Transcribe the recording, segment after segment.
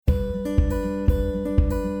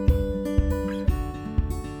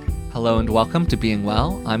Hello and welcome to Being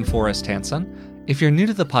Well. I'm Forrest Hansen. If you're new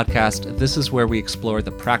to the podcast, this is where we explore the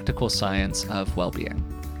practical science of well-being.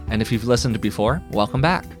 And if you've listened before, welcome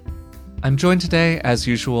back. I'm joined today, as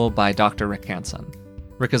usual, by Dr. Rick Hansen.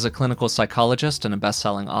 Rick is a clinical psychologist and a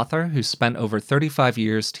best-selling author who spent over 35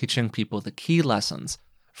 years teaching people the key lessons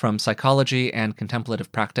from psychology and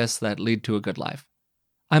contemplative practice that lead to a good life.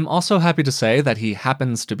 I'm also happy to say that he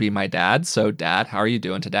happens to be my dad. So, Dad, how are you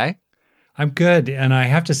doing today? I'm good, and I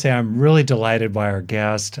have to say I'm really delighted by our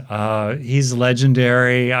guest. He's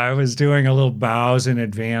legendary. I was doing a little bows in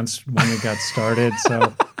advance when we got started,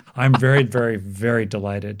 so I'm very, very, very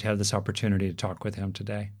delighted to have this opportunity to talk with him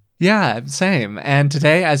today. Yeah, same. And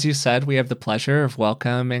today, as you said, we have the pleasure of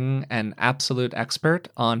welcoming an absolute expert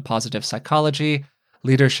on positive psychology,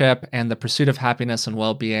 leadership, and the pursuit of happiness and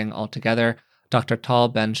well-being altogether, Dr. Tal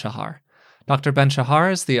Ben-Shahar. Dr. Ben-Shahar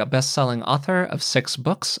is the best-selling author of 6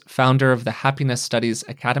 books, founder of the Happiness Studies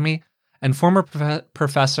Academy, and former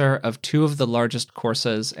professor of 2 of the largest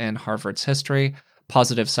courses in Harvard's history,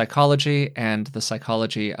 positive psychology and the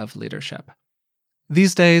psychology of leadership.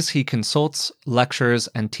 These days, he consults, lectures,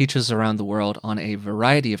 and teaches around the world on a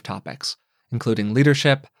variety of topics, including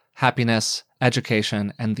leadership, happiness,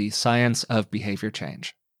 education, and the science of behavior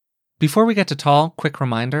change. Before we get to Tal, quick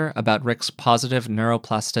reminder about Rick's Positive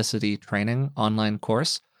Neuroplasticity Training online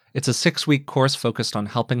course. It's a 6-week course focused on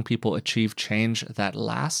helping people achieve change that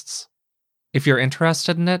lasts. If you're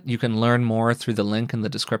interested in it, you can learn more through the link in the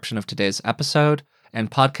description of today's episode, and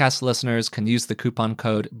podcast listeners can use the coupon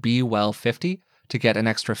code BEWELL50 to get an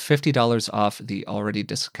extra $50 off the already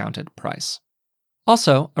discounted price.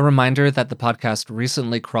 Also, a reminder that the podcast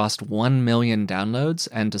recently crossed 1 million downloads,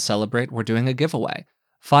 and to celebrate, we're doing a giveaway.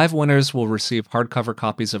 5 winners will receive hardcover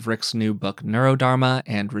copies of Rick's new book, Neurodharma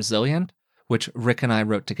and Resilient, which Rick and I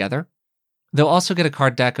wrote together. They'll also get a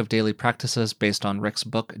card deck of daily practices based on Rick's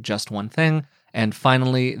book, Just One Thing, and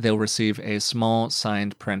finally, they'll receive a small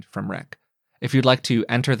signed print from Rick. If you'd like to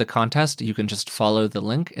enter the contest, you can just follow the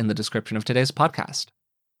link in the description of today's podcast.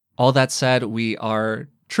 All that said, we are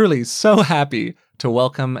truly so happy to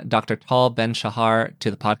welcome Dr. Tal Ben-Shahar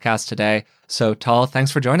to the podcast today. So, Tal,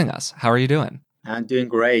 thanks for joining us. How are you doing? I'm doing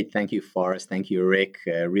great. Thank you, Forrest. Thank you, Rick.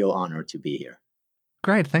 Real honor to be here.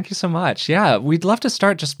 Great. Thank you so much. Yeah, we'd love to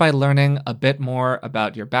start just by learning a bit more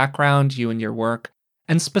about your background, you and your work.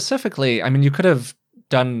 And specifically, I mean, you could have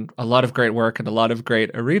done a lot of great work in a lot of great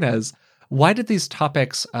arenas. Why did these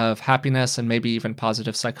topics of happiness and maybe even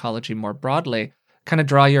positive psychology more broadly kind of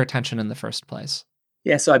draw your attention in the first place?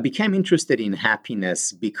 Yeah, so I became interested in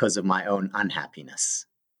happiness because of my own unhappiness.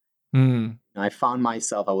 I found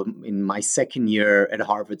myself, I was in my second year at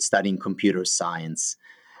Harvard studying computer science,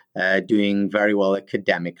 doing very well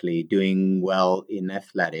academically, doing well in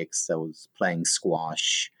athletics. I was playing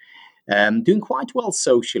squash, doing quite well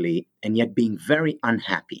socially, and yet being very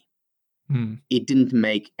unhappy. It didn't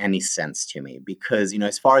make any sense to me because,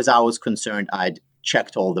 as far as I was concerned, I'd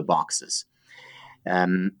checked all the boxes.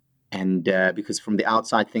 Because from the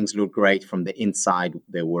outside, things looked great. From the inside,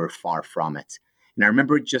 they were far from it. And I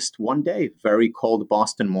remember just one day, very cold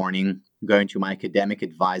Boston morning, going to my academic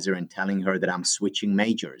advisor and telling her that I'm switching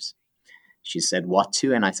majors. She said, "What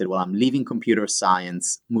to?" And I said, "Well, I'm leaving computer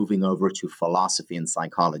science, moving over to philosophy and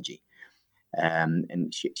psychology."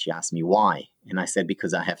 And she asked me why. And I said,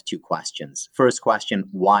 because I have 2 questions. First question,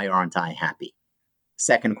 why aren't I happy?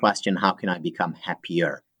 Second question, how can I become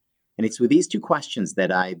happier? And it's with these 2 questions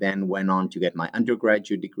that I then went on to get my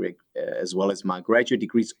undergraduate degree as well as my graduate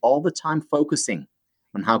degrees, all the time focusing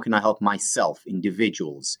on how can I help myself,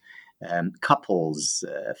 individuals, couples,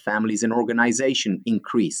 families, and organization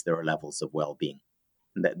increase their levels of well-being.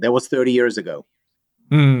 And that was 30 years ago.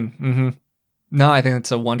 No, I think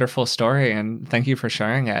it's a wonderful story, and thank you for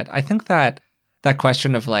sharing it. I think that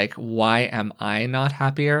question of why am I not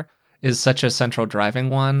happier is such a central driving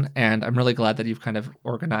one, and I'm really glad that you've kind of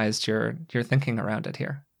organized your thinking around it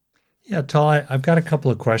here. Yeah, Tal, I've got a couple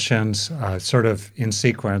of questions sort of in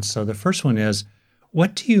sequence. So the first one is,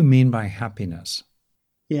 what do you mean by happiness?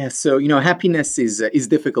 Yeah, so, happiness is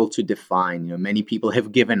difficult to define. Many people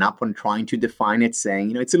have given up on trying to define it,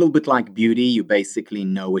 saying, it's a little bit like beauty. You basically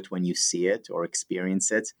know it when you see it or experience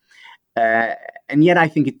it. And yet I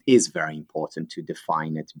think it is very important to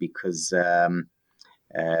define it because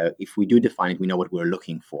if we do define it, we know what we're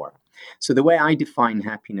looking for. So the way I define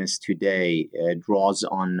happiness today draws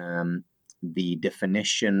on the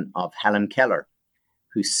definition of Helen Keller,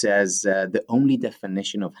 who says the only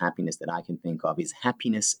definition of happiness that I can think of is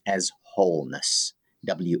happiness as wholeness,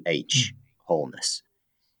 WH, wholeness.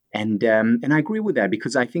 And I agree with that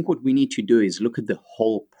because I think what we need to do is look at the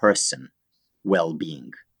whole person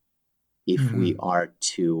well-being. if we Mhm. are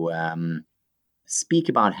to speak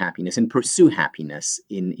about happiness and pursue happiness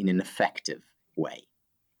in an effective way.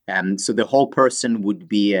 So the whole person would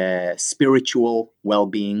be spiritual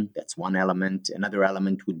well-being. That's one element. Another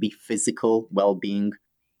element would be physical well-being.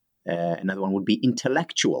 Another one would be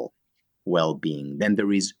intellectual well-being. Then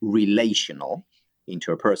there is relational,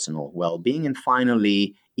 interpersonal well-being, and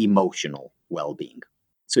finally emotional well-being.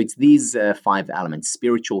 So it's these five elements: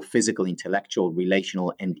 spiritual, physical, intellectual,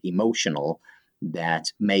 relational, and emotional,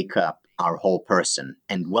 that make up our whole person.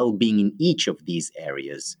 And well-being in each of these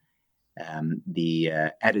areas, the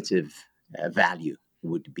additive value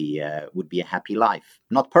would be a happy life.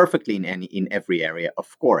 Not perfectly in every area,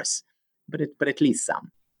 of course, but at least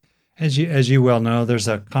some. As you well know, there's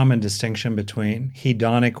a common distinction between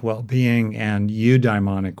hedonic well-being and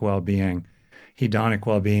eudaimonic well-being. Hedonic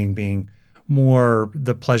well-being being more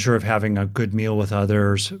the pleasure of having a good meal with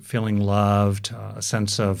others, feeling loved, a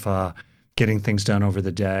sense of getting things done over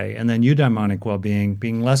the day, and then eudaimonic well-being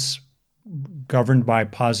being less governed by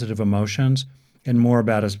positive emotions and more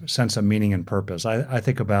about a sense of meaning and purpose. I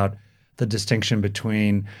think about the distinction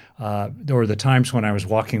between, or the times when I was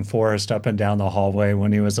walking Forrest up and down the hallway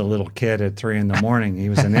when he was a little kid at 3 a.m. He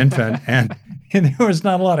was an infant, and there was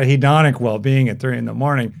not a lot of hedonic well-being at 3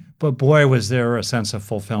 a.m. But boy, was there a sense of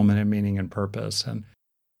fulfillment and meaning and purpose. And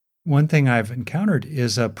one thing I've encountered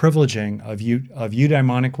is a privileging of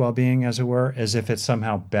eudaimonic well-being, as it were, as if it's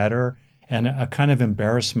somehow better, and a kind of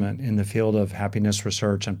embarrassment in the field of happiness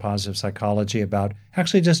research and positive psychology about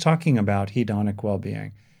actually just talking about hedonic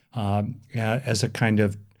well-being as a kind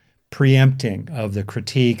of preempting of the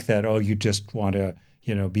critique that, oh, you just want to,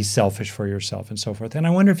 be selfish for yourself and so forth. And I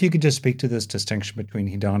wonder if you could just speak to this distinction between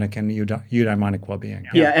hedonic and eudaimonic well-being.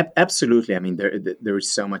 Yeah, absolutely. I mean, there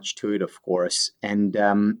is so much to it, of course. And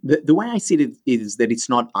the way I see it is that it's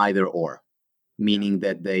not either or, meaning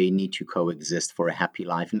that they need to coexist for a happy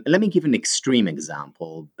life. And let me give an extreme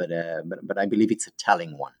example, but I believe it's a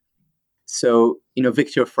telling one. So,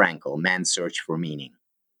 Viktor Frankl, Man's Search for Meaning,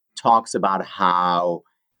 talks about how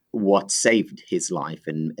what saved his life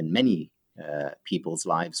and many people's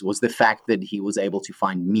lives was the fact that he was able to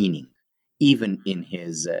find meaning, even in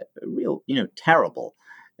his real, terrible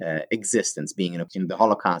existence, being in the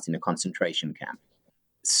Holocaust, in a concentration camp.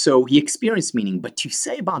 So he experienced meaning. But to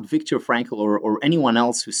say about Viktor Frankl or anyone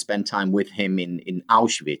else who spent time with him in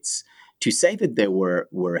Auschwitz, to say that they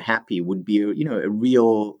were happy would be, a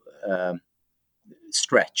real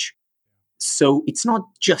stretch. So it's not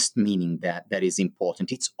just meaning that is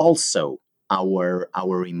important. It's also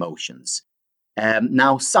our emotions.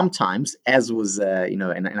 Now, sometimes, as was,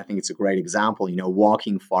 and I think it's a great example,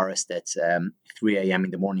 walking Forrest at 3 a.m.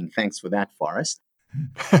 in the morning. Thanks for that, Forrest.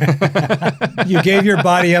 You gave your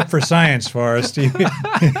body up for science, Forrest.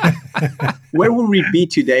 Where would we be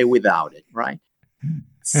today without it, right?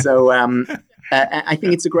 So I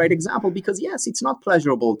think it's a great example because, yes, it's not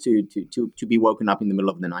pleasurable to be woken up in the middle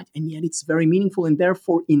of the night, and yet it's very meaningful. And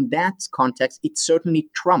therefore, in that context, it certainly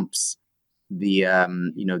trumps the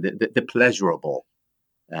pleasurable.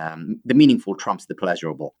 The meaningful trumps the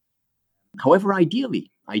pleasurable. However,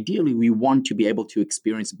 ideally, we want to be able to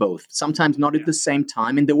experience both. Sometimes not at the same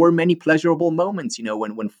time. And there were many pleasurable moments,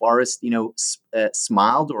 when Forrest,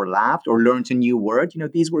 smiled or laughed or learned a new word.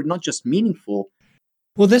 These were not just meaningful.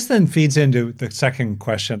 Well, this then feeds into the second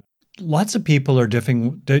question. Lots of people are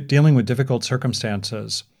dealing with difficult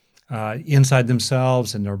circumstances inside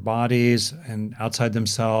themselves and their bodies and outside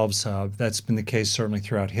themselves. That's been the case certainly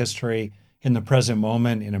throughout history. In the present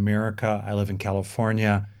moment in America, I live in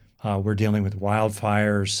California. We're dealing with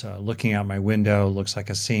wildfires. Looking out my window looks like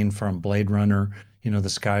a scene from Blade Runner. The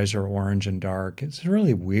skies are orange and dark. It's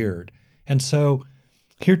really weird. And so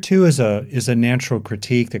here too is a natural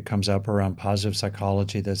critique that comes up around positive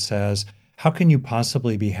psychology that says, how can you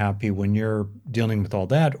possibly be happy when you're dealing with all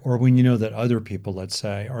that, or when you know that other people, let's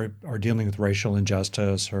say, are dealing with racial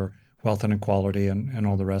injustice or wealth inequality and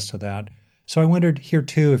all the rest of that? So I wondered here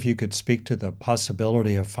too if you could speak to the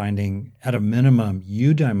possibility of finding, at a minimum,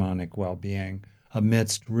 eudaimonic well-being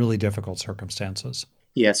amidst really difficult circumstances.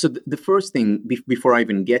 Yeah, so the first thing, before I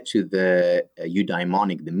even get to the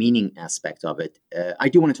eudaimonic, the meaning aspect of it, I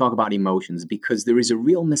do want to talk about emotions because there is a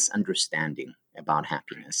real misunderstanding about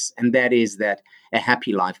happiness. And that is that a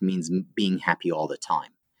happy life means being happy all the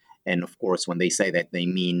time. And of course, when they say that, they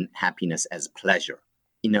mean happiness as pleasure.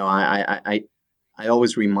 I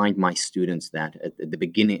always remind my students that at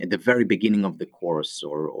the very beginning of the course,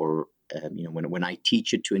 or when I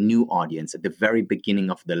teach it to a new audience, at the very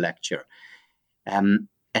beginning of the lecture,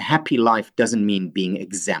 a happy life doesn't mean being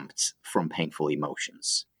exempt from painful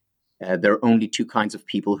emotions. There are only two kinds of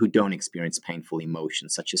people who don't experience painful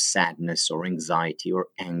emotions, such as sadness or anxiety or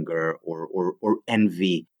anger or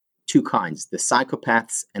envy. Two kinds, the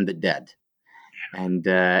psychopaths and the dead. And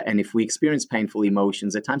if we experience painful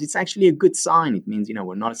emotions at times, it's actually a good sign. It means,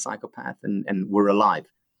 we're not a psychopath and we're alive.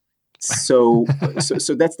 So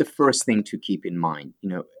that's the first thing to keep in mind.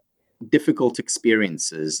 Difficult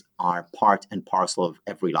experiences are part and parcel of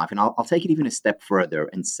every life. And I'll take it even a step further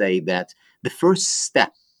and say that the first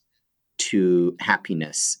step to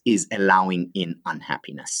happiness is allowing in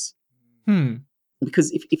unhappiness.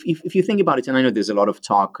 Because if you think about it, and I know there's a lot of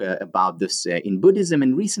talk about this in Buddhism,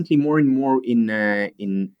 and recently more and more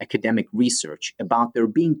in academic research about there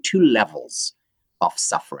being two levels of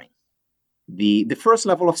suffering. The first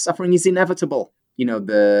level of suffering is inevitable.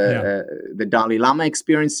 The Dalai Lama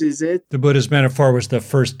experiences it. The Buddha's metaphor was the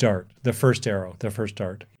first dart, the first arrow, the first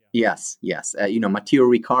dart. Yes. Matteo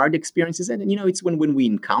Ricard experiences it, and it's when we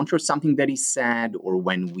encounter something that is sad, or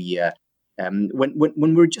when we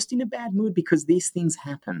when we're just in a bad mood, because these things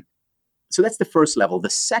happen. So that's the first level. The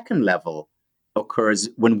second level occurs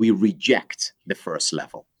when we reject the first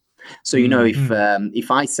level. So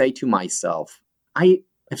if I say to myself, I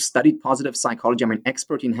have studied positive psychology, I'm an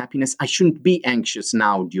expert in happiness, I shouldn't be anxious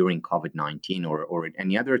now during COVID-19 or at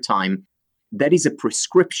any other time, that is a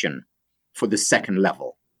prescription for the second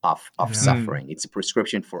level of suffering. It's a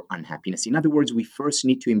prescription for unhappiness. In other words, we first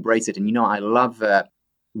need to embrace it. And I love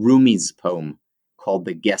Rumi's poem called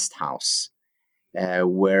The Guest House,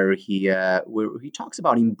 where he talks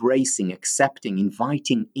about embracing, accepting,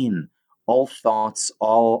 inviting in all thoughts,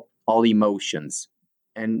 all emotions.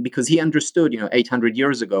 And because he understood, 800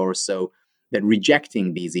 years ago or so, that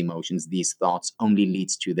rejecting these emotions, these thoughts, only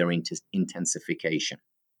leads to their intensification.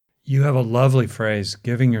 You have a lovely phrase,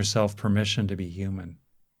 giving yourself permission to be human.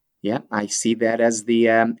 Yeah, I see that as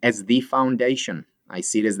the foundation. I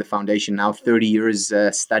see it as the foundation now, 30 years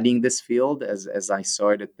studying this field, as I saw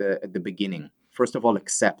it at the beginning. First of all,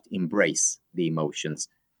 accept, embrace the emotions,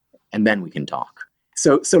 and then we can talk.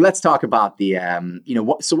 So let's talk about the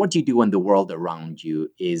what do you do when the world around you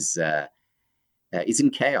is in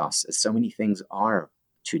chaos, as so many things are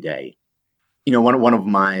today. One of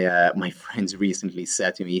my friends recently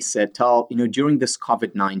said to me, he said, Tal, during this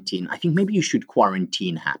COVID-19, I think maybe you should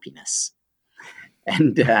quarantine happiness.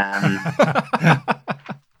 And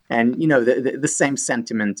and the same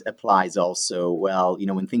sentiment applies also. Well,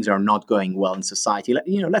 when things are not going well in society,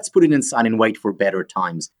 let's put it inside and wait for better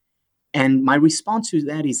times. And my response to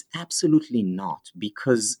that is absolutely not,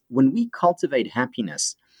 because when we cultivate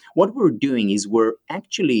happiness, what we're doing is we're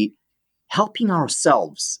actually helping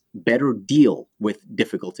ourselves better deal with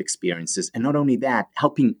difficult experiences. And not only that,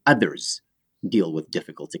 helping others deal with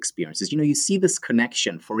difficult experiences. You see this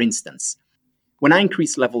connection. For instance, when I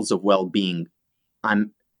increase levels of well-being,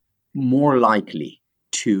 I'm more likely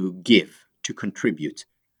to give, to contribute,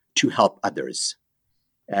 to help others.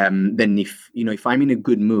 Then if I'm in a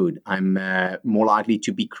good mood, I'm more likely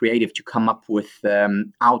to be creative, to come up with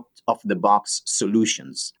out of the box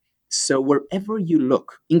solutions. So wherever you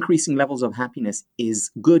look, increasing levels of happiness is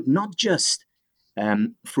good, not just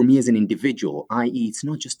for me as an individual, i.e. it's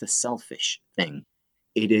not just a selfish thing.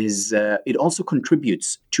 It also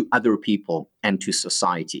contributes to other people and to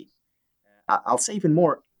society. I'll say even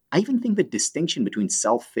more. I even think the distinction between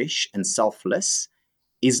selfish and selfless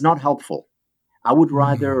is not helpful. I would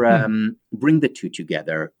rather bring the two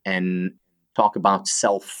together and talk about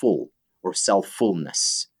self-full or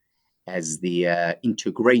self-fullness as the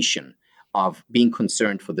integration of being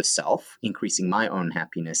concerned for the self, increasing my own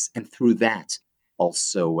happiness, and through that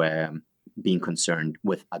also being concerned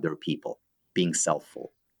with other people, being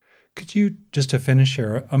self-full. Could you, just to finish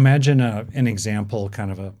here, imagine an example,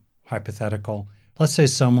 kind of a hypothetical. Let's say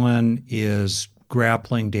someone is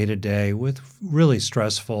grappling day to day with really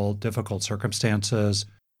stressful, difficult circumstances,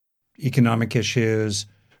 economic issues,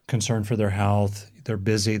 concern for their health. They're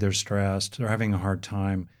busy, they're stressed, they're having a hard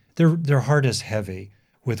time. Their heart is heavy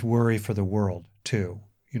with worry for the world too.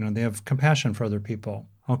 They have compassion for other people.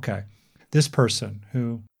 Okay. This person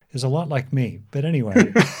who is a lot like me, but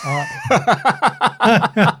anyway.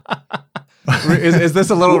 Is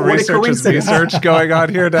this a little research going on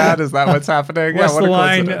here, Dad? Is that what's happening? What's the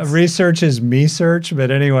line? Research is me search,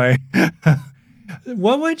 but anyway.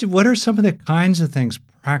 What are some of the kinds of things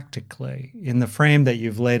practically in the frame that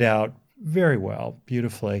you've laid out very well,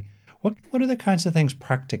 beautifully? What are the kinds of things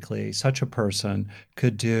practically such a person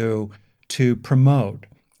could do to promote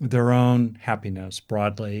their own happiness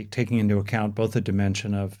broadly, taking into account both the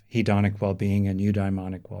dimension of hedonic well-being and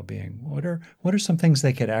eudaimonic well-being? What are some things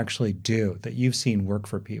they could actually do that you've seen work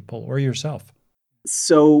for people or yourself?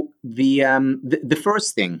 So the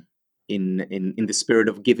first thing in the spirit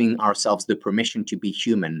of giving ourselves the permission to be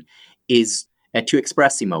human, is to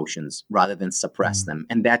express emotions rather than suppress them.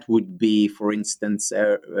 And that would be, for instance,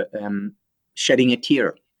 shedding a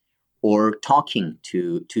tear or talking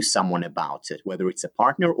to someone about it, whether it's a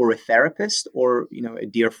partner or a therapist or a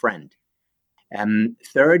dear friend.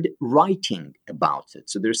 Third, writing about it.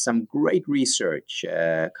 So there's some great research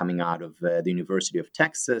coming out of the University of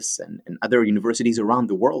Texas and other universities around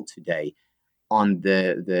the world today on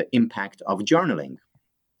the impact of journaling.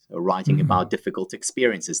 So writing about difficult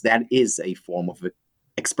experiences, that is a form of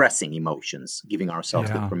expressing emotions, giving ourselves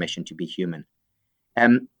the permission to be human.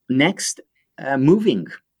 Next, moving,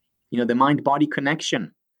 the mind-body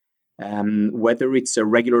connection. Whether it's a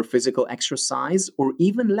regular physical exercise or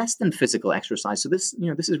even less than physical exercise. So this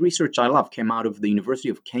is research I love, came out of the University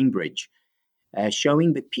of Cambridge,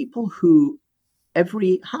 showing that people who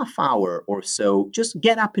every half hour or so just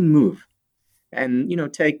get up and move and,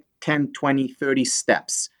 take 10, 20, 30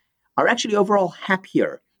 steps are actually overall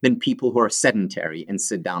happier than people who are sedentary and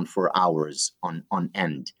sit down for hours on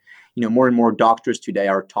end. More and more doctors today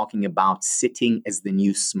are talking about sitting as the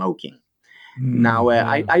new smoking. Now,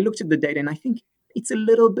 I looked at the data and I think it's a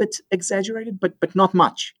little bit exaggerated, but not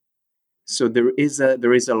much. So there is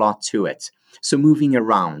a lot to it. So moving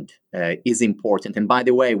around is important. And by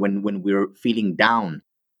the way, when we're feeling down,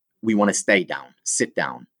 we want to stay down, sit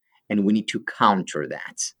down, and we need to counter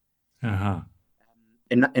that.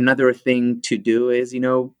 And another thing to do is,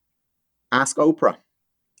 ask Oprah,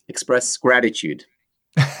 express gratitude.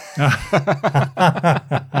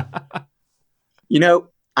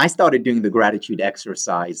 I started doing the gratitude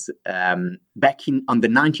exercise back on the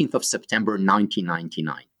 19th of September,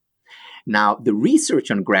 1999. Now, the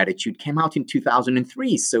research on gratitude came out in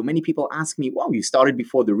 2003. So many people ask me, wow, you started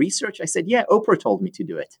before the research? I said, yeah, Oprah told me to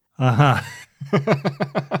do it.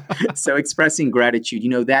 So expressing gratitude,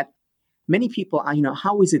 that many people,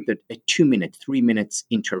 how is it that a 2-minute, 3-minute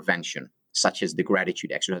intervention, such as the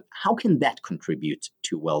gratitude exercise, how can that contribute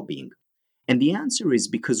to well-being? And the answer is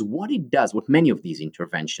because what it does, what many of these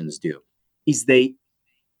interventions do, is they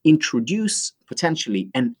introduce potentially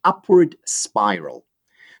an upward spiral.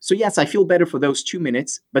 So yes, I feel better for those 2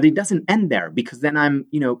 minutes, but it doesn't end there because then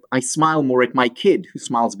I smile more at my kid who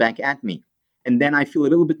smiles back at me. And then I feel a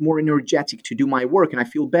little bit more energetic to do my work and I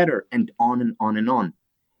feel better, and on and on and on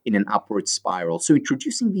in an upward spiral. So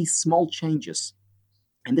introducing these small changes,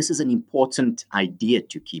 and this is an important idea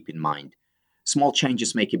to keep in mind. Small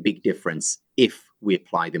changes make a big difference if we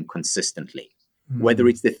apply them consistently. Whether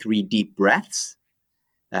it's the 3 deep breaths,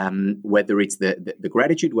 whether it's the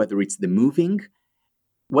gratitude, whether it's the moving,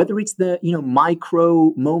 whether it's the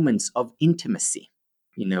micro moments of intimacy,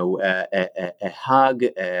 a hug,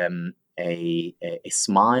 a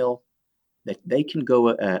smile, that they can go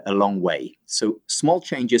a long way. So small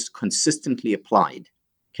changes consistently applied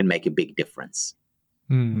can make a big difference.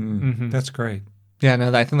 That's great. Yeah,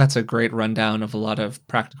 no, I think that's a great rundown of a lot of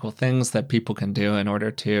practical things that people can do in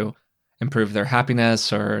order to improve their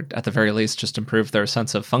happiness, or at the very least, just improve their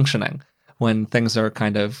sense of functioning when things are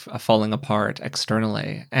kind of falling apart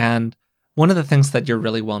externally. And one of the things that you're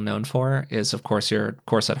really well known for is, of course, your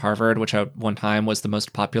course at Harvard, which at one time was the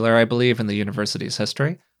most popular, I believe, in the university's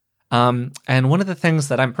history. And one of the things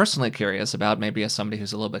that I'm personally curious about, maybe as somebody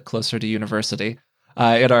who's a little bit closer to university,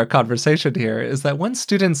 in our conversation here, is that when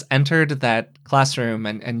students entered that classroom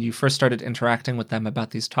and you first started interacting with them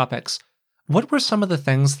about these topics, what were some of the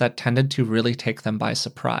things that tended to really take them by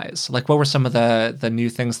surprise? Like, what were some of the new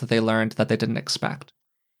things that they learned that they didn't expect?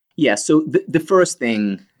 Yeah, so the first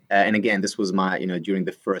thing, and again, this was my, during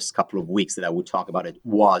the first couple of weeks that I would talk about it,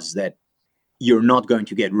 was that you're not going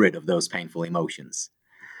to get rid of those painful emotions.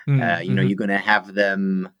 You're going to have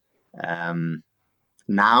them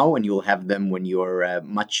now, and you'll have them when you're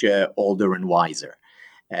much older and wiser.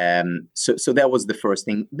 So that was the first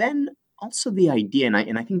thing. Then also the idea, and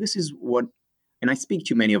I think this is what, and I speak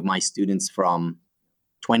to many of my students from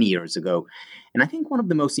 20 years ago, and I think one of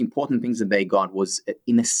the most important things that they got was,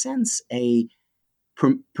 in a sense, a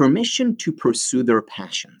permission to pursue their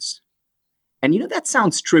passions. And that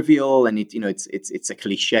sounds trivial, and it's a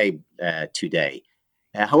cliche today.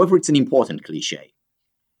 However, it's an important cliche,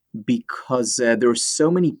 because there are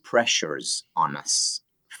so many pressures on us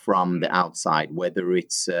from the outside, whether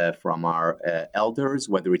it's from our elders,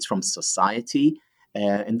 whether it's from society.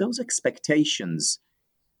 And those expectations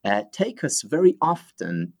take us very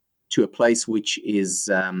often to a place which is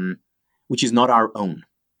not our own,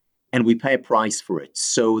 and we pay a price for it.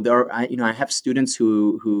 So I have students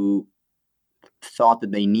who thought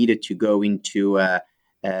that they needed to go into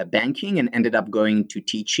banking and ended up going to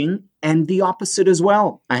teaching, and the opposite as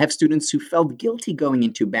well. I have students who felt guilty going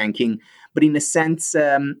into banking, but in a sense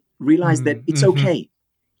realized that it's okay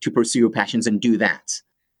to pursue your passions and do that.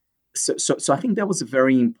 So I think that was a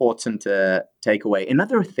very important takeaway.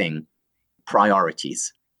 Another thing,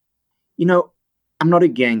 priorities. I'm not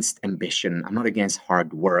against ambition. I'm not against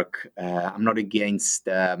hard work. I'm not against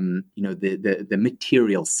the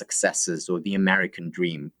material successes or the American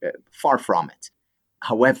dream. Far from it.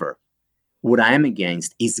 However, what I am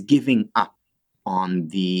against is giving up on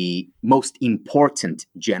the most important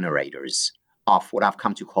generators of what I've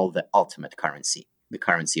come to call the ultimate currency, the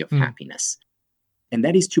currency of happiness. And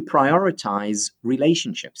that is to prioritize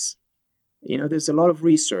relationships. There's a lot of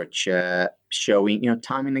research showing,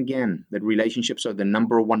 time and again, that relationships are the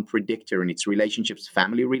number one predictor, and it's relationships,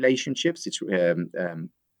 family relationships, it's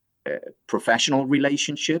professional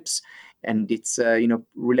relationships, and it's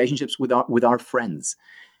relationships with our friends.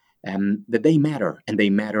 That they matter, and they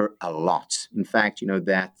matter a lot. In fact,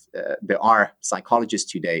 that there are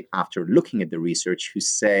psychologists today, after looking at the research, who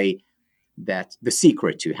say that the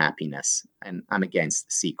secret to happiness, and I'm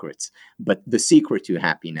against secrets, but the secret to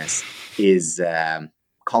happiness is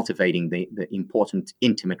cultivating the important,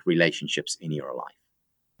 intimate relationships in your life.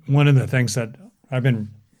 One of the things that I've been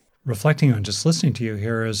reflecting on just listening to you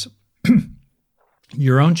here is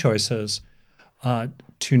your own choices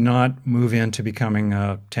to not move into becoming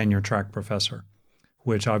a tenure track professor,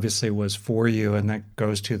 which obviously was for you. And that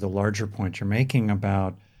goes to the larger point you're making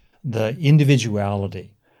about the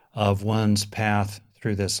individuality of one's path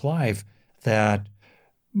through this life that,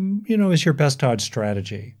 is your best odds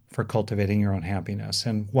strategy for cultivating your own happiness.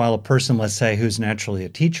 And while a person, let's say, who's naturally a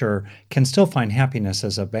teacher can still find happiness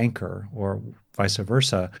as a banker or vice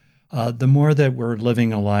versa, the more that we're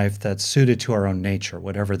living a life that's suited to our own nature,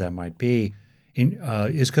 whatever that might be,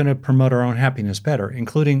 is going to promote our own happiness better,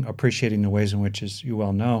 including appreciating the ways in which, as you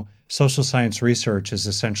well know, social science research is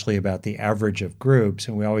essentially about the average of groups,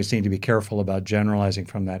 and we always need to be careful about generalizing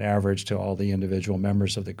from that average to all the individual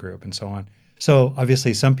members of the group and so on. So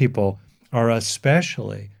obviously some people are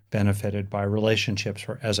especially benefited by relationships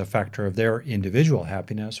as a factor of their individual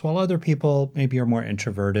happiness, while other people maybe are more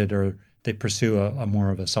introverted or they pursue a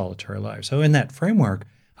more of a solitary life. So in that framework,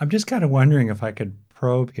 I'm just kind of wondering if I could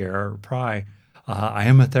probe here or pry. I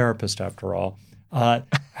am a therapist after all.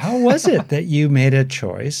 How was it that you made a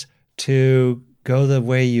choice to go the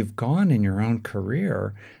way you've gone in your own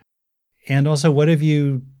career? And also, what have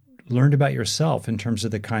you learned about yourself in terms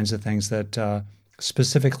of the kinds of things that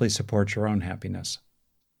specifically support your own happiness?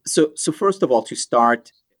 So first of all, to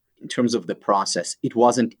start, in terms of the process, it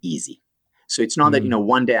wasn't easy. So it's not that,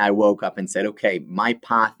 one day I woke up and said, okay, my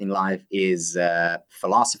path in life is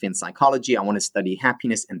philosophy and psychology. I want to study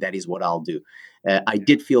happiness, and that is what I'll do. I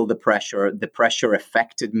did feel the pressure. The pressure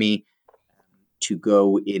affected me to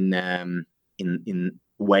go in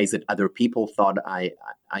ways that other people thought I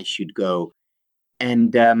should go.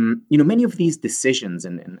 And many of these decisions,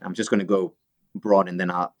 and I'm just going to go broad, and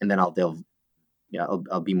then I'll delve.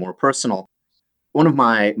 I'll be more personal. One of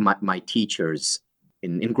my teachers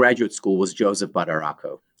in graduate school was Joseph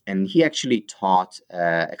Badaracco, and he actually taught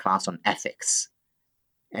a class on ethics.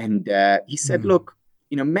 And he said, look,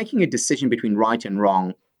 making a decision between right and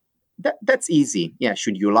wrong, that's easy. Yeah,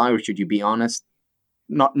 should you lie or should you be honest?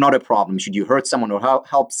 Not a problem. Should you hurt someone or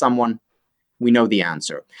help someone? We know the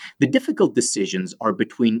answer. The difficult decisions are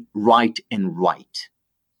between right and right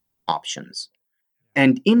options.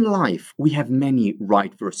 And in life, we have many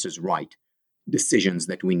right versus right decisions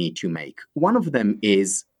that we need to make. One of them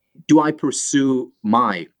is, do I pursue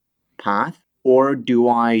my path, or do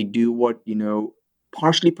I do what,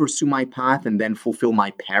 partially pursue my path and then fulfill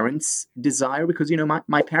my parents' desire? Because,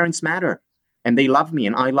 my parents matter and they love me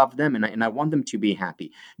and I love them, and I want them to be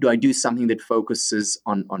happy. Do I do something that focuses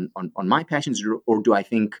on my passions, or do I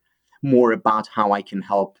think more about how I can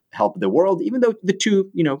help the world? Even though the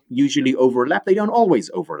two, usually overlap, they don't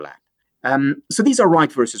always overlap. So these are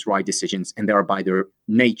right versus right decisions, and they are by their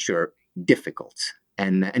nature difficult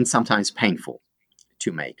and sometimes painful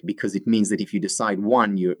to make, because it means that if you decide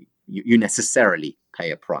one, you necessarily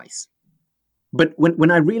pay a price. But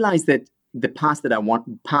when I realized that the path that I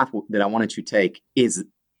wanted to take is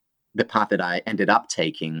the path that I ended up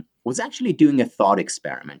taking, was actually doing a thought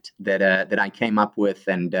experiment that I came up with,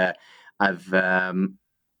 and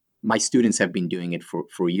my students have been doing it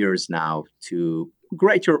for years now, with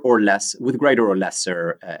greater or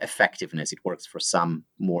lesser effectiveness. It works for some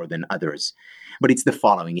more than others, but it's the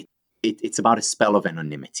following. It's about a spell of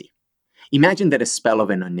anonymity. Imagine that a spell of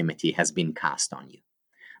anonymity has been cast on you.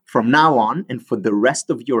 From now on, and for the rest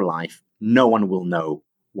of your life, no one will know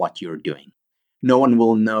what you're doing. No one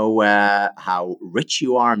will know how rich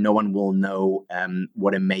you are. No one will know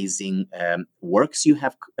what amazing works you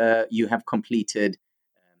have completed.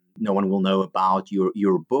 No one will know about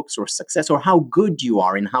your books or success or how good you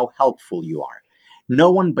are and how helpful you are.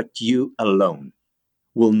 No one but you alone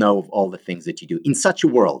will know of all the things that you do. In such a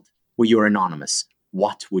world where you're anonymous,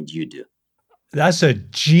 what would you do? That's a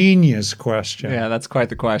genius question. Yeah, that's quite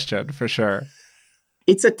the question for sure.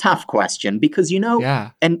 It's a tough question because,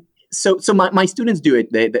 Yeah. and so my students do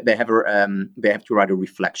it. They have to write a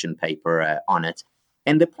reflection paper on it.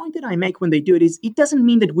 And the point that I make when they do it is it doesn't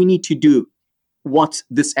mean that we need to do what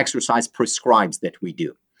this exercise prescribes that we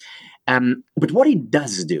do. But what it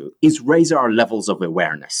does do is raise our levels of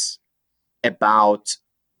awareness about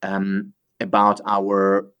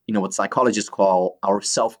our, what psychologists call our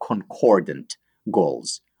self-concordant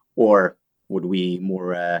goals, or what we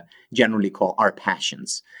more generally call our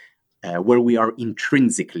passions, where we are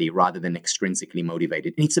intrinsically rather than extrinsically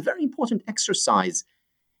motivated. And it's a very important exercise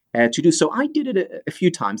to do. So I did it a few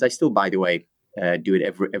times. I still, by the way, do it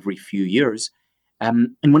every few years.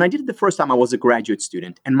 And when I did it the first time, I was a graduate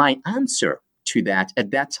student. And my answer to that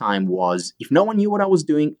at that time was, if no one knew what I was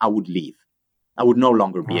doing, I would leave. I would no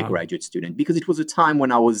longer be a graduate student, because it was a time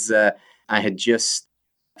when I had just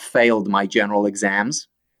failed my general exams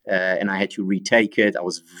and I had to retake it. I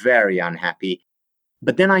was very unhappy.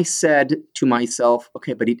 But then I said to myself,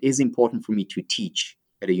 okay, but it is important for me to teach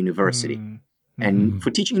at a university. Mm-hmm. And for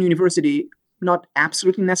teaching in university, not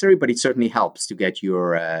absolutely necessary, but it certainly helps to get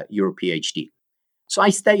your PhD. So I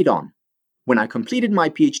stayed on. When I completed my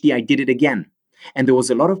PhD, I did it again. And there was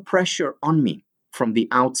a lot of pressure on me from the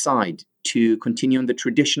outside to continue on the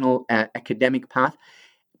traditional academic path.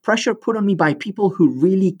 Pressure put on me by people who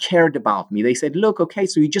really cared about me. They said, look, okay,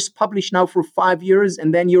 so you just publish now for 5 years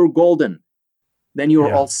and then you're golden. Then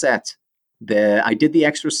you're all set. I did the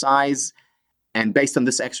exercise, and based on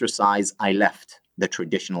this exercise, I left the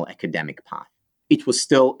traditional academic path. It was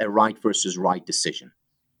still a right versus right decision.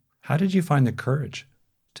 How did you find the courage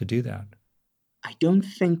to do that? I don't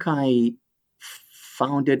think I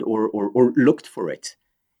found it or looked for it.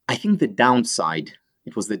 I think it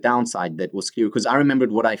was the downside that was clear, because I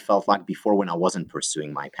remembered what I felt like before when I wasn't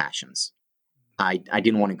pursuing my passions. I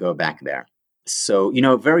didn't want to go back there. So,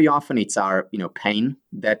 very often it's our, pain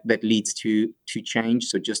that leads to change.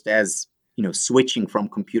 So just as, switching from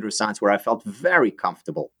computer science, where I felt very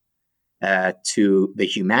comfortable, to the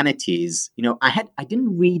humanities, I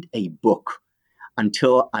didn't read a book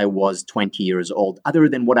until I was 20 years old, other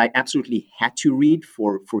than what I absolutely had to read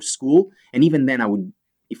for school. And even then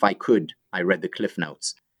if I could, I read the Cliff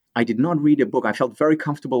Notes. I did not read a book. I felt very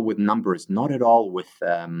comfortable with numbers, not at all with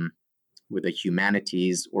the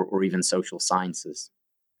humanities or even social sciences.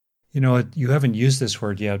 You haven't used this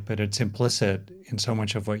word yet, but it's implicit in so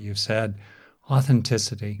much of what you've said.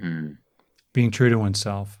 Authenticity, being true to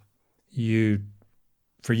oneself.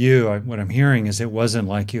 For you, what I'm hearing is it wasn't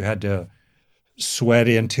like you had to sweat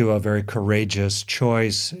into a very courageous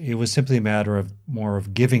choice. It was simply a matter of more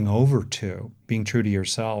of giving over to being true to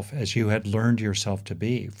yourself as you had learned yourself to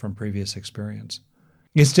be from previous experience.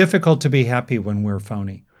 It's difficult to be happy when we're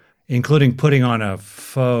phony, including putting on a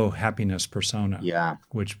faux happiness persona. Yeah.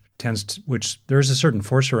 Which there's a certain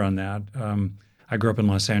force around that. I grew up in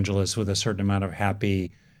Los Angeles with a certain amount of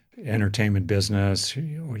happy entertainment business.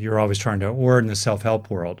 You're always or in the self-help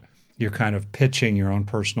world, you're kind of pitching your own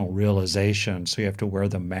personal realization. So you have to wear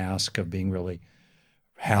the mask of being really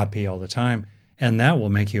happy all the time. And that will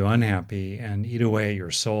make you unhappy and eat away at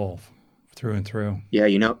your soul through and through.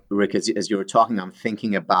 Yeah, Rick, as you were talking, I'm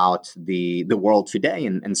thinking about the world today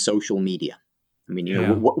and social media. I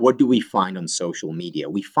mean, what do we find on social media?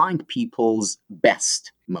 We find people's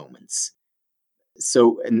best moments.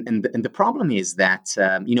 So, and the problem is that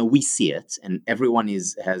we see it, and everyone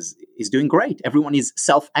is doing great. Everyone is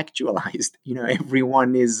self-actualized.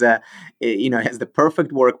 Everyone is has the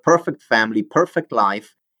perfect work, perfect family, perfect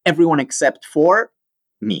life. Everyone except for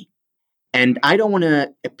me. And I don't want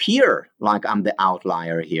to appear like I'm the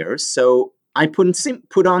outlier here. So I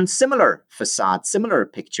put on similar facades, similar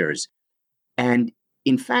pictures. And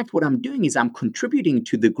in fact, what I'm doing is I'm contributing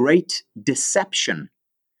to the great deception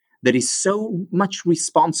that is so much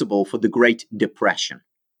responsible for the Great Depression.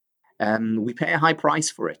 We pay a high price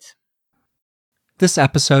for it. This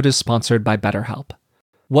episode is sponsored by BetterHelp.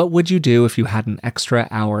 What would you do if you had an extra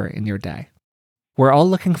hour in your day? We're all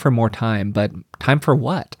looking for more time, but time for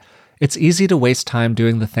what? It's easy to waste time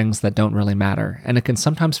doing the things that don't really matter, and it can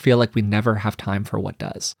sometimes feel like we never have time for what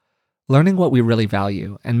does. Learning what we really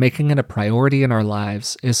value and making it a priority in our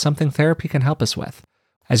lives is something therapy can help us with.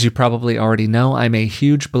 As you probably already know, I'm a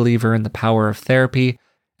huge believer in the power of therapy,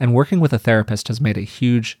 and working with a therapist has made a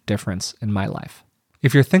huge difference in my life.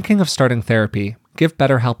 If you're thinking of starting therapy, give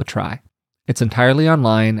BetterHelp a try. It's entirely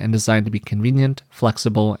online and designed to be convenient,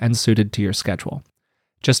 flexible, and suited to your schedule.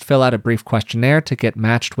 Just fill out a brief questionnaire to get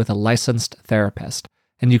matched with a licensed therapist,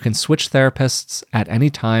 and you can switch therapists at any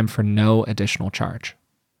time for no additional charge.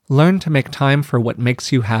 Learn to make time for what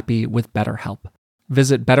makes you happy with BetterHelp.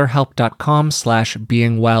 Visit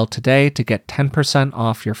betterhelp.com/beingwell today to get 10%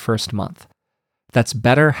 off your first month. That's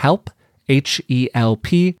BetterHelp,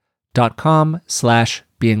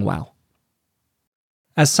 HELP.com/beingwell.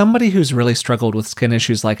 As somebody who's really struggled with skin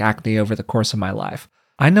issues like acne over the course of my life,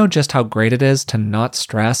 I know just how great it is to not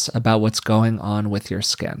stress about what's going on with your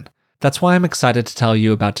skin. That's why I'm excited to tell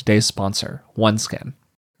you about today's sponsor, OneSkin.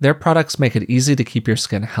 Their products make it easy to keep your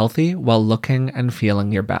skin healthy while looking and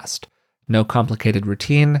feeling your best. No complicated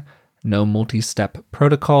routine, no multi-step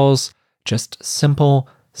protocols, just simple,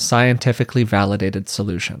 scientifically validated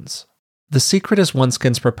solutions. The secret is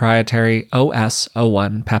OneSkin's proprietary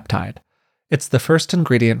OS01 peptide. It's the first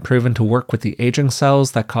ingredient proven to work with the aging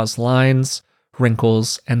cells that cause lines,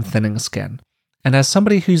 wrinkles, and thinning skin. And as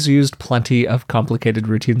somebody who's used plenty of complicated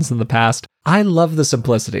routines in the past, I love the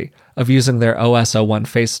simplicity of using their OS01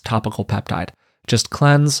 face topical peptide. Just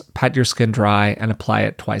cleanse, pat your skin dry, and apply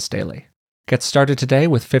it twice daily. Get started today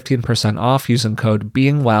with 15% off using code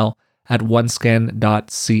BEINGWELL at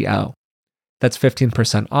oneskin.co. That's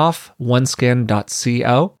 15% off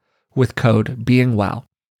oneskin.co with code BEINGWELL.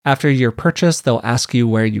 After your purchase, they'll ask you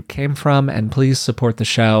where you came from, and please support the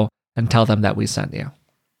show and tell them that we sent you.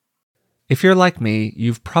 If you're like me,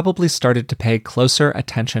 you've probably started to pay closer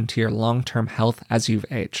attention to your long-term health as you've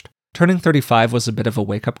aged. Turning 35 was a bit of a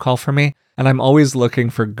wake-up call for me, and I'm always looking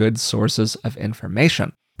for good sources of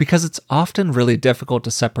information, because it's often really difficult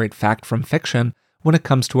to separate fact from fiction when it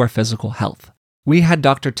comes to our physical health. We had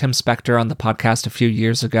Dr. Tim Spector on the podcast a few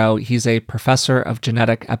years ago. He's a professor of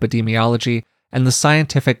genetic epidemiology and the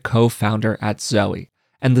scientific co-founder at Zoe.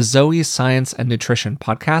 And the Zoe Science and Nutrition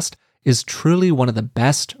podcast is truly one of the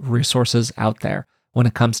best resources out there when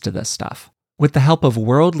it comes to this stuff. With the help of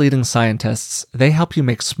world-leading scientists, they help you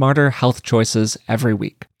make smarter health choices every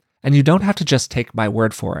week. And you don't have to just take my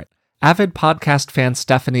word for it. Avid podcast fan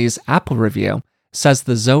Stephanie's Apple review says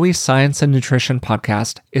the Zoe Science and Nutrition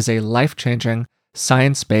podcast is a life-changing,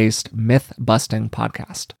 science-based, myth-busting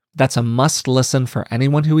podcast. That's a must-listen for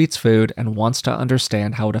anyone who eats food and wants to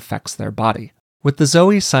understand how it affects their body. With the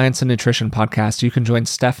Zoe Science and Nutrition podcast, you can join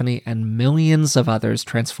Stephanie and millions of others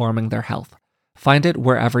transforming their health. Find it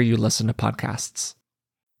wherever you listen to podcasts.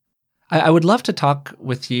 I would love to talk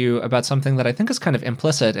with you about something that I think is kind of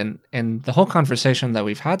implicit in the whole conversation that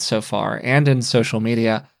we've had so far, and in social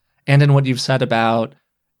media, and in what you've said about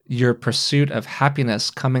your pursuit of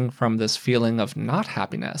happiness coming from this feeling of not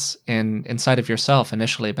happiness inside of yourself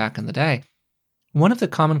initially back in the day. One of the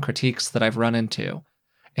common critiques that I've run into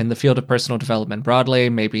in the field of personal development broadly,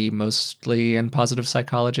 maybe mostly in positive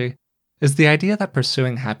psychology, is the idea that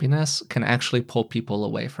pursuing happiness can actually pull people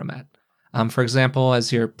away from it. For example,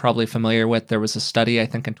 as you're probably familiar with, there was a study, I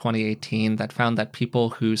think in 2018, that found that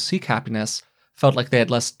people who seek happiness felt like they had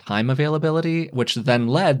less time availability, which then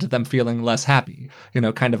led to them feeling less happy,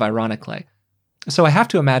 kind of ironically. So I have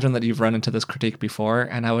to imagine that you've run into this critique before,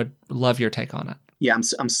 and I would love your take on it. Yeah,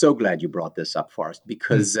 I'm so glad you brought this up, Forrest,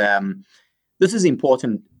 because this is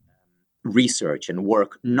important research and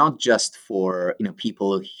work, not just for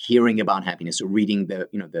people hearing about happiness or reading the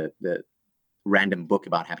random book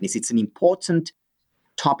about happiness. It's an important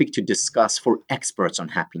topic to discuss for experts on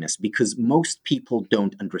happiness, because most people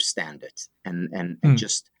don't understand it and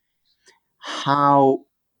just how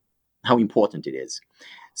important it is.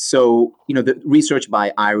 So, the research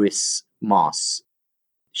by Iris Moss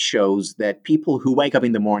shows that people who wake up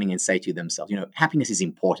in the morning and say to themselves, happiness is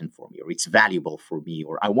important for me, or it's valuable for me,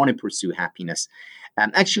 or I want to pursue happiness,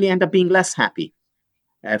 actually end up being less happy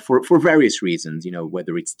for various reasons,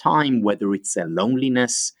 whether it's time, whether it's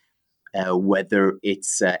loneliness, whether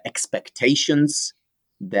it's expectations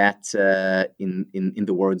that, in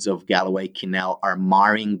the words of Galloway Kinnell, are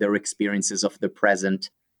marring their experiences of the present.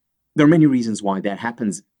 There are many reasons why that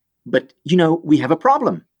happens. But, we have a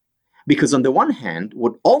problem. Because on the one hand,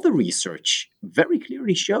 what all the research very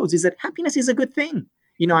clearly shows is that happiness is a good thing.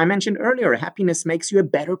 I mentioned earlier, happiness makes you a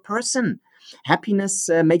better person. Happiness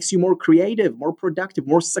makes you more creative, more productive,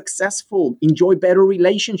 more successful, enjoy better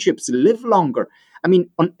relationships, live longer. I mean,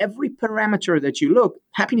 on every parameter that you look,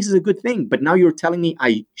 happiness is a good thing. But now you're telling me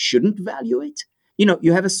I shouldn't value it?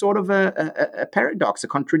 You have a sort of a paradox, a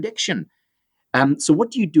contradiction. So what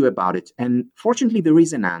do you do about it? And fortunately, there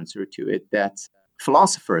is an answer to it that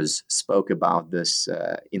philosophers spoke about this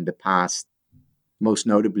in the past. most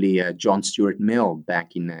notably John Stuart Mill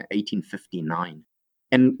back in 1859.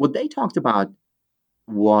 And what they talked about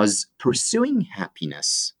was pursuing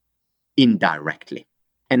happiness indirectly.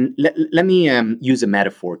 And let me use a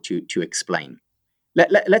metaphor to explain.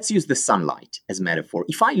 Let's use the sunlight as metaphor.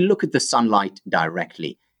 If I look at the sunlight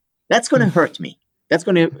directly, that's going to hurt me. That's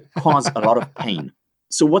going to cause a lot of pain.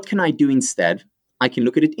 So what can I do instead? I can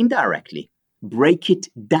look at it indirectly, break it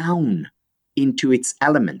down into its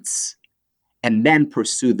elements, and then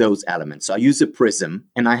pursue those elements. So I use a prism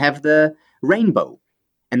and I have the rainbow,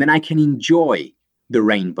 and then I can enjoy the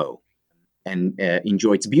rainbow and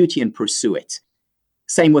enjoy its beauty and pursue it.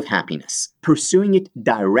 Same with happiness. Pursuing it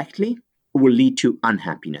directly will lead to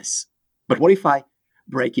unhappiness. But what if I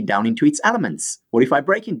break it down into its elements? What if I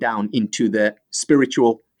break it down into the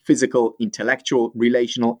spiritual, physical, intellectual,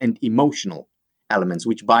 relational, and emotional elements,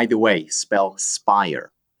 which, by the way, spell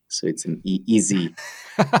spire. So it's an easy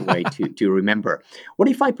way to remember. What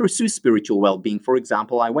if I pursue spiritual well-being? For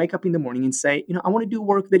example, I wake up in the morning and say, I want to do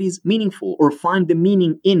work that is meaningful, or find the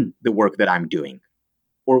meaning in the work that I'm doing.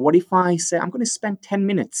 Or what if I say, I'm going to spend 10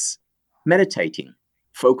 minutes meditating,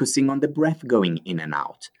 focusing on the breath going in and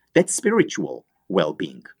out? That's spiritual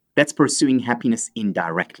well-being. That's pursuing happiness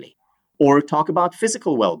indirectly. Or talk about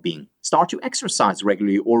physical well-being. Start to exercise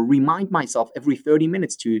regularly, or remind myself every 30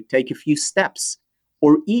 minutes to take a few steps,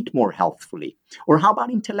 or eat more healthfully. Or how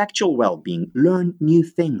about intellectual well-being? Learn new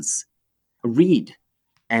things, read,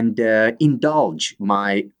 and indulge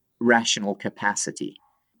my rational capacity.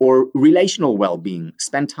 Or relational well-being,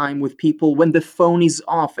 spend time with people when the phone is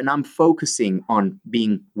off and I'm focusing on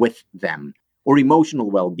being with them. Or emotional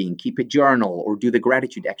well-being, keep a journal or do the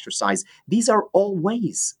gratitude exercise. These are all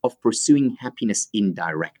ways of pursuing happiness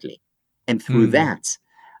indirectly. And through that,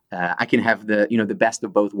 I can have the best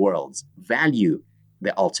of both worlds, value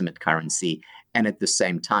the ultimate currency, and at the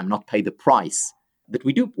same time not pay the price that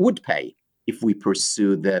we would pay if we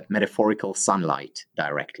pursue the metaphorical sunlight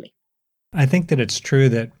directly. I think that it's true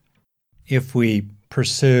that if we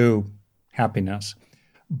pursue happiness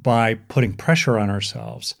by putting pressure on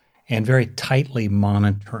ourselves and very tightly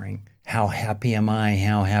monitoring how happy am I,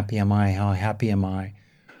 how happy am I, how happy am I,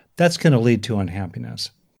 that's going to lead to unhappiness.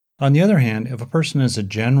 On the other hand, if a person has a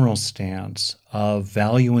general stance of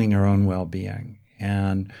valuing their own well-being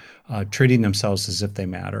and treating themselves as if they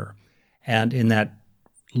matter, and in that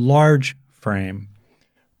large frame,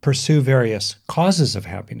 pursue various causes of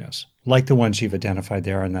happiness, like the ones you've identified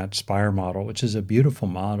there in that SPIRE model, which is a beautiful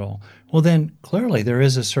model, well, then clearly there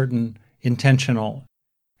is a certain intentional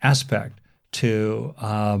aspect to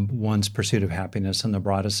one's pursuit of happiness in the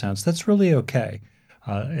broadest sense. That's really okay.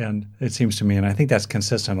 And it seems to me, and I think that's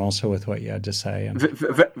consistent also with what you had to say. And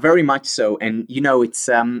very much so. And, it's,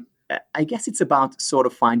 I guess it's about sort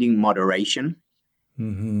of finding moderation.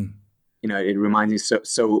 Mm-hmm. It reminds me,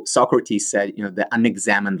 so Socrates said, the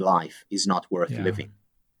unexamined life is not worth living.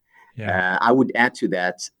 Yeah. I would add to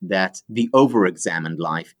that the over-examined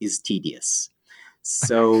life is tedious.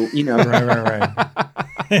 So, Right.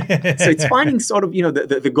 So it's finding sort of,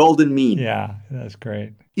 the golden mean. Yeah, that's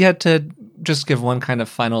great. Yeah, to just give one kind of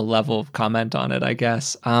final level of comment on it, I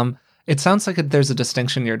guess. It sounds like there's a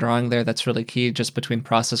distinction you're drawing there that's really key just between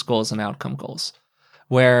process goals and outcome goals.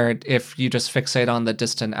 Where if you just fixate on the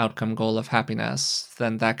distant outcome goal of happiness,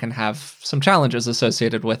 then that can have some challenges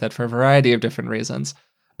associated with it for a variety of different reasons.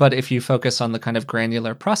 But if you focus on the kind of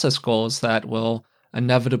granular process goals that will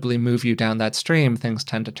inevitably move you down that stream, things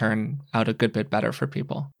tend to turn out a good bit better for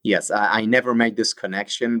people. Yes, I never made this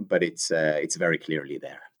connection, but it's very clearly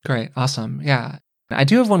there. Great, awesome, yeah. I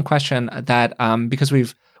do have one question that because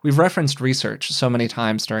we've referenced research so many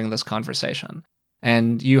times during this conversation.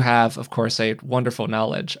 And you have, of course, a wonderful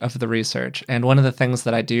knowledge of the research. And one of the things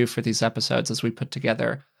that I do for these episodes is we put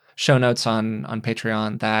together show notes on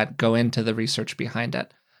Patreon that go into the research behind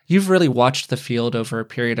it. You've really watched the field over a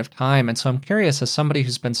period of time. And so I'm curious, as somebody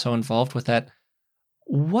who's been so involved with it,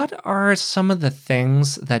 what are some of the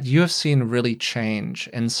things that you have seen really change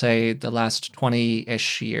in, say, the last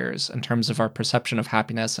 20-ish years in terms of our perception of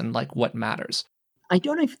happiness and like what matters? I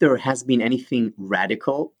don't know if there has been anything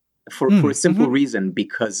radical. For a simple reason,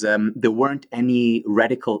 because there weren't any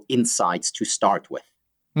radical insights to start with.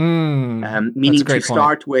 Meaning to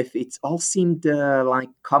start with, it all seemed like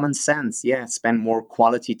common sense. Yeah, spend more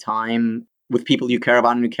quality time with people you care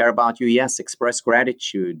about and who care about you. Yes, express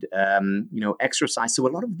gratitude, exercise. So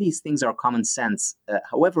a lot of these things are common sense.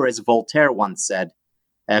 However, as Voltaire once said,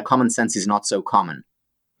 common sense is not so common.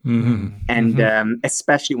 And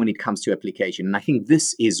especially when it comes to application. And I think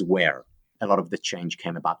this is where a lot of the change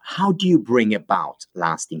came about. How do you bring about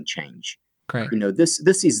lasting change? Great.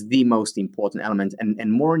 This is the most important element,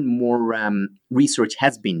 and more research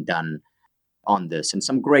has been done on this, and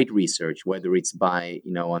some great research, whether it's by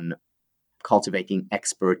on cultivating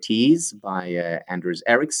expertise by Anders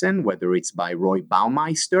Ericsson, whether it's by Roy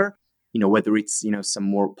Baumeister, whether it's some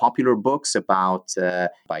more popular books about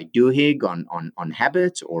by Duhigg on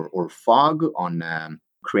habit, or Fogg on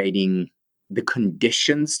creating the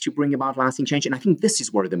conditions to bring about lasting change. And I think this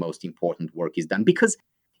is where the most important work is done, because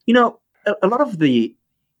a lot of the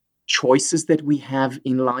choices that we have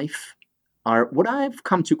in life are what I've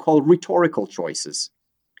come to call rhetorical choices.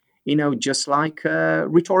 Just like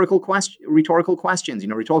rhetorical questions. Rhetorical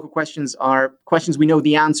questions are questions we know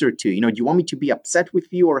the answer to. Do you want me to be upset with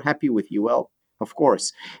you or happy with you? Well, of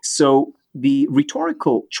course. So the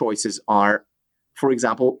rhetorical choices are, for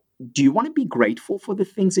example, do you want to be grateful for the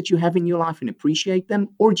things that you have in your life and appreciate them?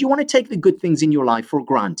 Or do you want to take the good things in your life for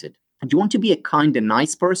granted? Do you want to be a kind and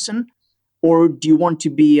nice person? Or do you want to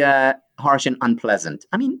be harsh and unpleasant?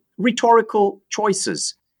 I mean, rhetorical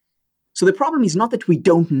choices. So the problem is not that we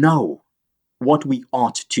don't know what we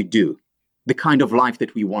ought to do, the kind of life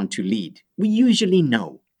that we want to lead. We usually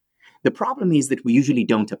know. The problem is that we usually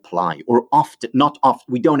don't apply, or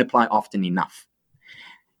we don't apply often enough.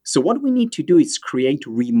 So what we need to do is create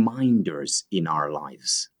reminders in our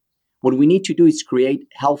lives. What we need to do is create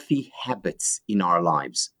healthy habits in our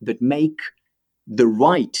lives that make the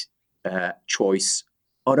right choice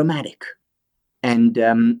automatic. And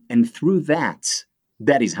through that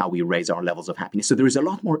is how we raise our levels of happiness. So there is a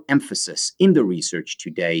lot more emphasis in the research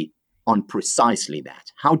today on precisely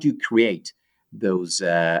that. How do you create those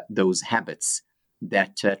habits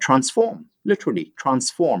that literally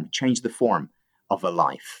transform, change the form of a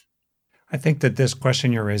life? I think that this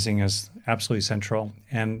question you're raising is absolutely central.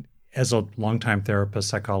 And as a longtime therapist,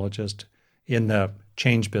 psychologist in the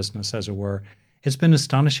change business, as it were, it's been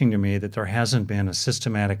astonishing to me that there hasn't been a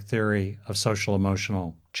systematic theory of social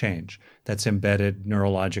emotional change that's embedded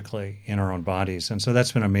neurologically in our own bodies. And so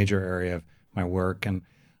that's been a major area of my work. And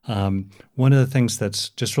one of the things that's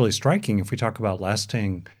just really striking, if we talk about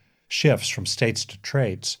lasting shifts from states to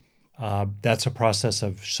traits, that's a process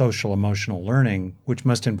of social emotional learning, which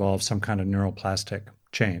must involve some kind of neuroplastic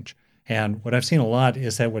change. And what I've seen a lot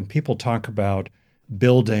is that when people talk about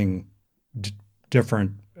building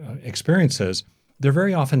different experiences, they're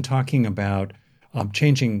very often talking about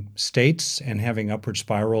changing states and having upward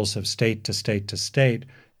spirals of state to state to state,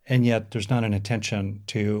 and yet there's not an attention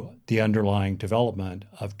to the underlying development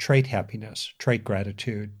of trait happiness, trait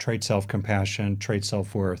gratitude, trait self-compassion, trait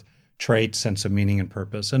self-worth, trait sense of meaning and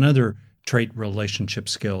purpose, and other trait relationship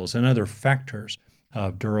skills and other factors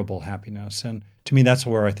of durable happiness. And to me, that's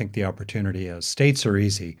where I think the opportunity is. States are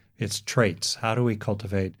easy. It's traits. How do we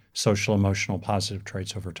cultivate social, emotional, positive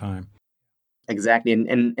traits over time? Exactly,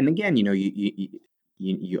 and again,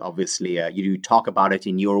 you obviously you talk about it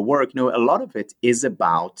in your work. A lot of it is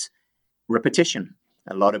about repetition.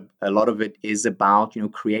 A lot of it is about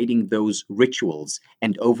creating those rituals,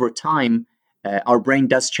 and over time, our brain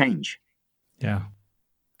does change. Yeah,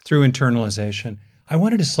 through internalization. I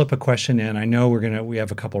wanted to slip a question in. I know we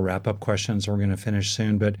have a couple wrap-up questions. We're gonna finish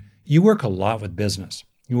soon, but you work a lot with business.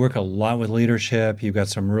 You work a lot with leadership. You've got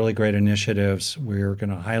some really great initiatives. We're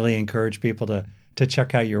going to highly encourage people to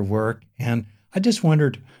check out your work. And I just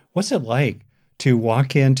wondered, what's it like to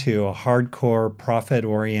walk into a hardcore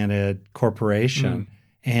profit-oriented corporation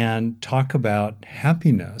and talk about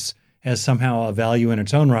happiness as somehow a value in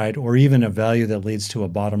its own right, or even a value that leads to a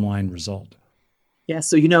bottom line result? Yeah.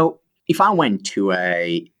 So, if I went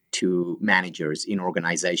to managers in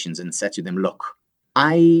organizations and said to them, look,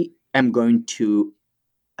 I am going to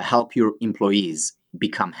help your employees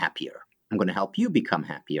become happier. I'm going to help you become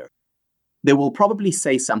happier. They will probably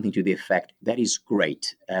say something to the effect, that is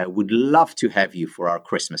great. Would love to have you for our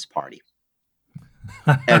Christmas party.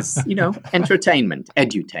 As, entertainment,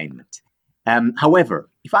 edutainment. However,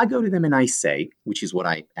 if I go to them and I say, which is what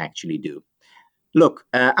I actually do, look,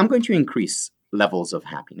 I'm going to increase levels of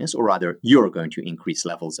happiness, or rather, you're going to increase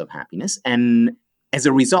levels of happiness. And as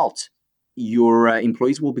a result, your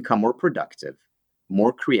employees will become more productive,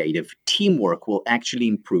 more creative, teamwork will actually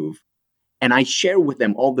improve. And I share with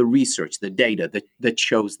them all the research, the data that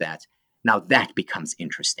shows that. Now that becomes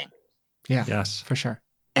interesting. Yeah, Yes, for sure.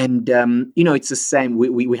 And, it's the same.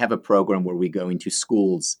 We have a program where we go into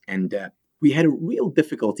schools, and we had a real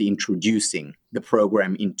difficulty introducing the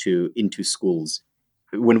program into schools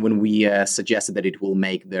when we suggested that it will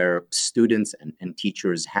make their students and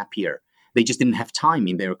teachers happier. They just didn't have time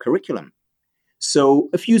in their curriculum. So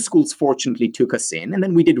a few schools fortunately took us in, and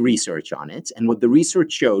then we did research on it. And what the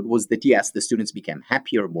research showed was that, yes, the students became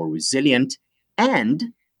happier, more resilient, and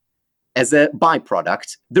as a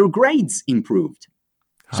byproduct, their grades improved.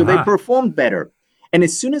 So they Ah. performed better. And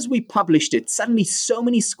as soon as we published it, suddenly so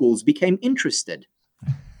many schools became interested.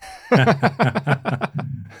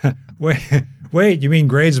 wait, wait, you mean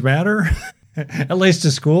grades matter? At least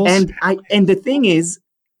to schools? And the thing is,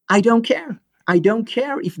 I don't care. I don't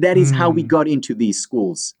care if that is how we Mm. got into these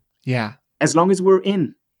schools. Yeah. As long as we're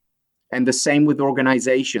in. And the same with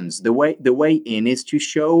organizations. The way in is to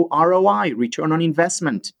show ROI, return on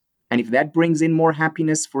investment. And if that brings in more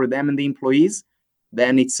happiness for them and the employees,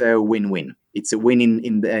 then it's a win-win. It's a win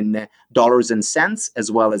in dollars and cents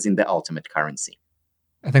as well as in the ultimate currency.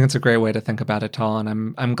 I think it's a great way to think about it, Tal,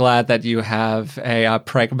 and I'm glad that you have a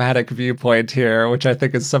pragmatic viewpoint here, which I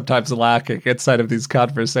think is sometimes lacking inside of these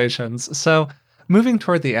conversations. So, moving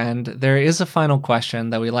toward the end, there is a final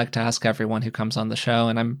question that we like to ask everyone who comes on the show,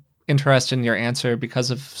 and I'm interested in your answer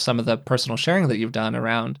because of some of the personal sharing that you've done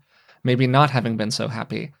around maybe not having been so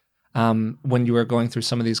happy when you were going through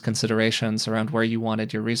some of these considerations around where you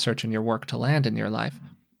wanted your research and your work to land in your life.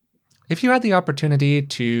 If you had the opportunity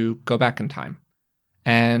to go back in time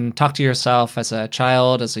and talk to yourself as a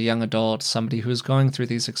child, as a young adult, somebody who's going through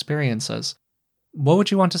these experiences, what would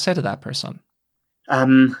you want to say to that person?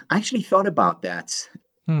 I actually thought about that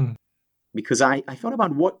Hmm. because I thought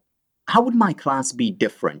about how would my class be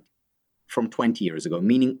different from 20 years ago?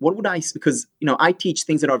 Meaning, because, I teach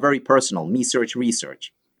things that are very personal, me search,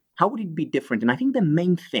 research. How would it be different? And I think the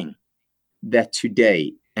main thing that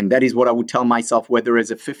today, and that is what I would tell myself, whether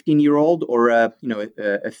as a 15-year-old or a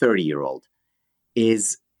 30-year-old,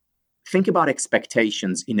 is think about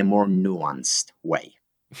expectations in a more nuanced way.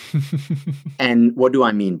 And what do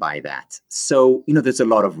I mean by that? So, there's a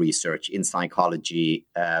lot of research in psychology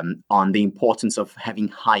on the importance of having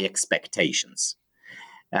high expectations.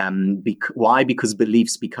 Why? Because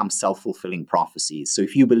beliefs become self-fulfilling prophecies. So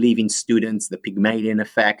if you believe in students, the Pygmalion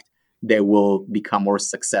effect, they will become more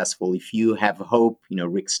successful. If you have hope,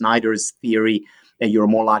 Rick Snyder's theory, you're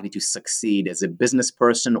more likely to succeed as a business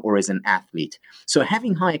person or as an athlete. So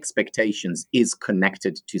having high expectations is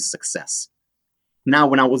connected to success. Now,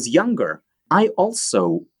 when I was younger, I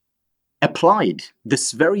also applied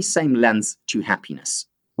this very same lens to happiness.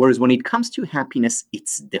 Whereas when it comes to happiness,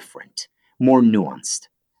 it's different, more nuanced.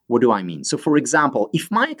 What do I mean? So, for example,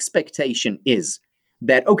 if my expectation is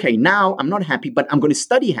that, okay, now I'm not happy, but I'm going to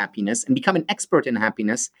study happiness and become an expert in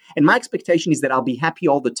happiness, and my expectation is that I'll be happy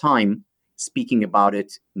all the time, speaking about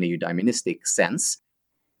it in a eudaimenistic sense,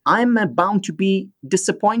 I'm bound to be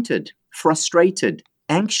disappointed, frustrated,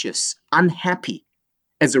 anxious, unhappy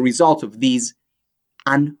as a result of these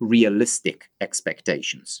unrealistic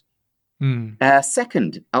expectations.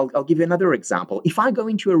 Second, I'll give you another example. If I go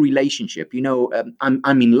into a relationship,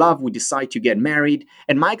 I'm in love, we decide to get married,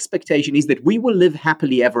 and my expectation is that we will live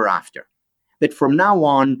happily ever after. That from now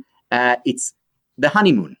on, it's the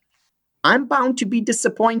honeymoon. I'm bound to be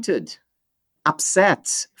disappointed,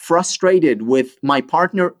 upset, frustrated with my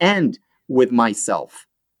partner and with myself.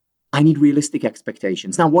 I need realistic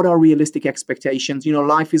expectations. Now, what are realistic expectations?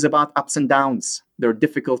 Life is about ups and downs. There are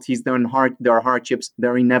difficulties, there are hardships,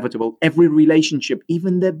 they're inevitable. Every relationship,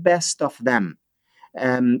 even the best of them,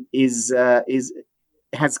 has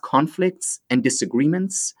conflicts and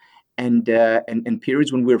disagreements and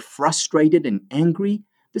periods when we're frustrated and angry.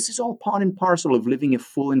 This is all part and parcel of living a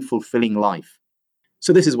full and fulfilling life.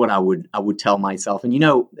 So this is what I would tell myself. And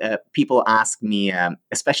people ask me,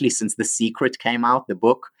 especially since The Secret came out, the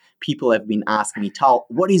book, people have been asking me, Tal,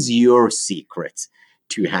 what is your secret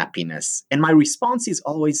to happiness? And my response is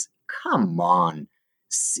always, come on.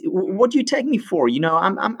 What do you take me for?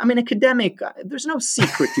 I'm an academic. There's no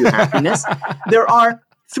secret to happiness. There are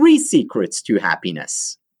 3 secrets to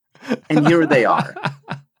happiness. And here they are.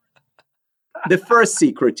 The first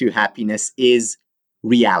secret to happiness is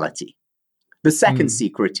reality. The second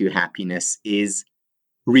secret to happiness is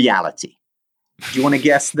reality. Do you want to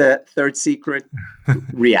guess the third secret?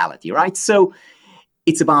 Reality, right? So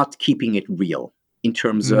it's about keeping it real in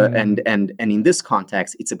terms of, and in this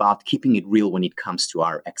context, it's about keeping it real when it comes to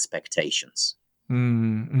our expectations.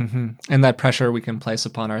 Mm-hmm. And that pressure we can place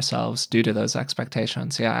upon ourselves due to those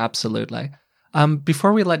expectations. Yeah, absolutely.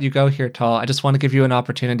 Before we let you go here, Tal, I just want to give you an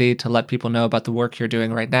opportunity to let people know about the work you're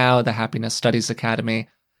doing right now, the Happiness Studies Academy,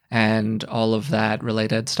 and all of that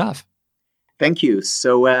related stuff. Thank you.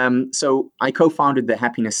 So I co-founded the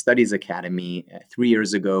Happiness Studies Academy 3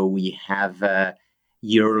 years ago. We have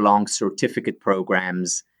year-long certificate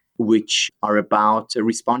programs which are about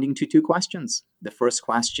responding to 2 questions. The first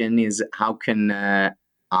question is, how can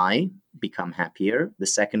I become happier? The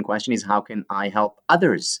second question is, how can I help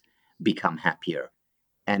others become happier?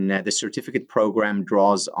 And the certificate program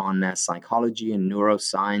draws on psychology and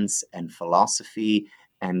neuroscience and philosophy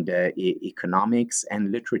and economics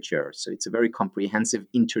and literature. So it's a very comprehensive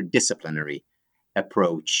interdisciplinary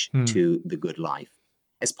approach to the good life.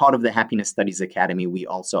 As part of the Happiness Studies Academy, we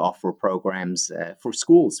also offer programs for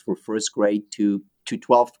schools for first grade to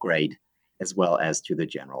 12th grade, as well as to the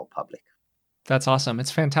general public. That's awesome.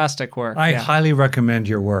 It's fantastic work. I highly recommend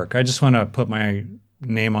your work. I just want to put my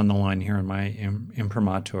name on the line here in my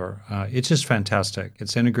imprimatur. It's just fantastic.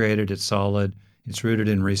 It's integrated, it's solid, it's rooted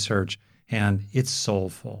in research, and it's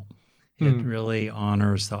soulful. It really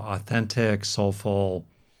honors the authentic, soulful,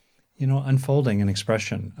 unfolding and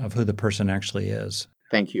expression of who the person actually is.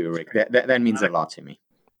 Thank you, Rick. That means a lot to me.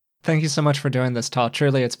 Thank you so much for doing this, Tal.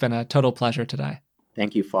 Truly, it's been a total pleasure today.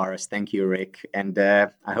 Thank you, Forrest. Thank you, Rick. And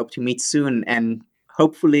I hope to meet soon and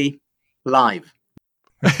hopefully live.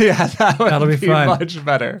 Yeah, that'll be fun. Much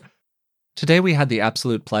better. Today, we had the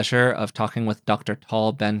absolute pleasure of talking with Dr.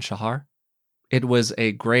 Tal Ben-Shahar. It was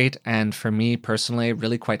a great and, for me personally,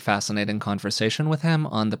 really quite fascinating conversation with him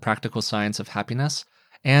on the practical science of happiness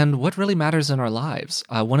and what really matters in our lives.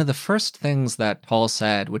 One of the first things that Tal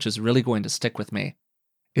said, which is really going to stick with me,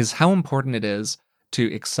 is how important it is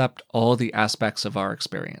to accept all the aspects of our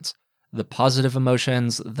experience. The positive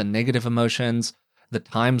emotions, the negative emotions, the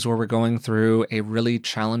times where we're going through a really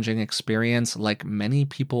challenging experience like many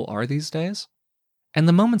people are these days, and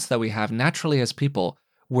the moments that we have naturally as people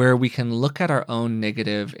where we can look at our own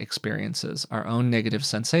negative experiences, our own negative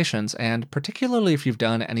sensations, and particularly if you've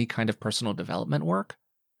done any kind of personal development work,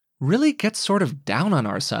 really get sort of down on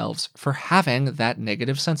ourselves for having that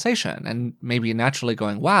negative sensation and maybe naturally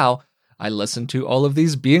going, wow, I listened to all of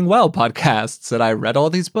these Being Well podcasts and I read all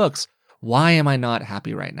these books. Why am I not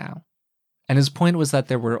happy right now? And his point was that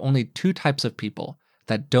there were only two types of people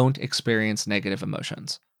that don't experience negative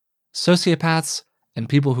emotions: sociopaths and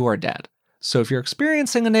people who are dead. So if you're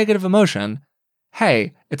experiencing a negative emotion,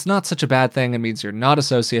 hey, it's not such a bad thing. It means you're not a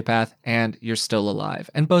sociopath and you're still alive.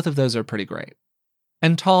 And both of those are pretty great.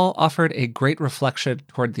 And Tal offered a great reflection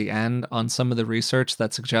toward the end on some of the research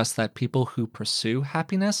that suggests that people who pursue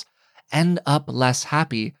happiness end up less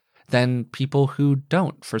happy than people who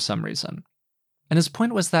don't for some reason. And his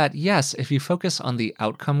point was that, yes, if you focus on the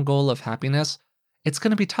outcome goal of happiness, it's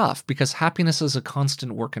going to be tough because happiness is a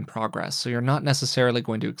constant work in progress. So you're not necessarily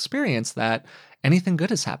going to experience that anything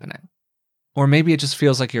good is happening. Or maybe it just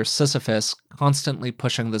feels like you're Sisyphus constantly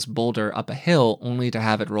pushing this boulder up a hill only to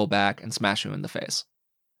have it roll back and smash you in the face.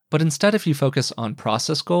 But instead, if you focus on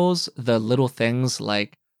process goals, the little things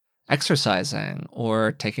like exercising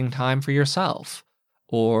or taking time for yourself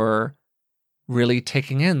or really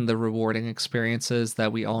taking in the rewarding experiences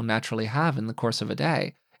that we all naturally have in the course of a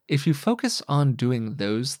day, if you focus on doing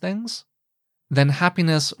those things, then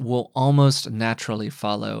happiness will almost naturally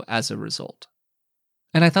follow as a result.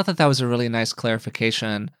 And I thought that that was a really nice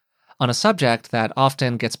clarification on a subject that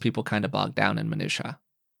often gets people kind of bogged down in minutia.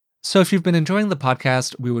 So if you've been enjoying the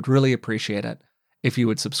podcast, we would really appreciate it if you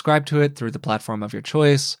would subscribe to it through the platform of your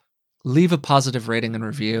choice, leave a positive rating and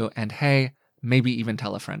review, and hey, maybe even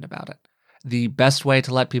tell a friend about it. The best way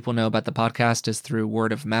to let people know about the podcast is through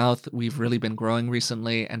word of mouth. We've really been growing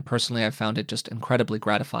recently, and personally, I've found it just incredibly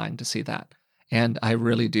gratifying to see that. And I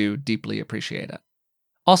really do deeply appreciate it.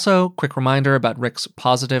 Also, quick reminder about Rick's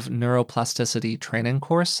Positive Neuroplasticity Training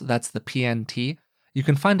course. That's the PNT. You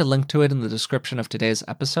can find a link to it in the description of today's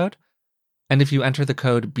episode. And if you enter the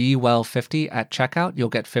code BEWELL50 at checkout, you'll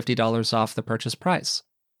get $50 off the purchase price.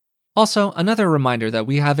 Also, another reminder that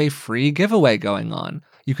we have a free giveaway going on.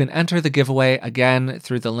 You can enter the giveaway again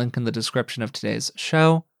through the link in the description of today's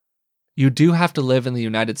show. You do have to live in the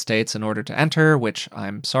United States in order to enter, which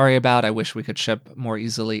I'm sorry about. I wish we could ship more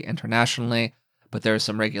easily internationally, but there are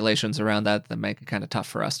some regulations around that make it kind of tough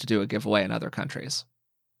for us to do a giveaway in other countries.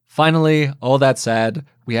 Finally, all that said,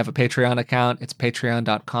 we have a Patreon account. It's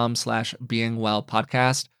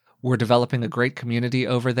patreon.com/beingwellpodcast. We're developing a great community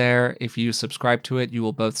over there. If you subscribe to it, you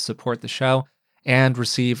will both support the show and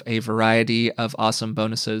receive a variety of awesome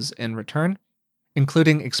bonuses in return,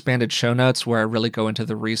 including expanded show notes where I really go into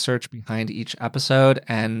the research behind each episode.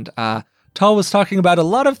 And Tal was talking about a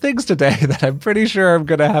lot of things today that I'm pretty sure I'm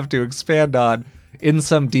going to have to expand on in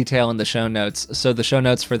some detail in the show notes. So the show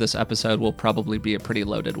notes for this episode will probably be a pretty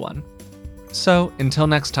loaded one. So until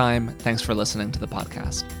next time, thanks for listening to the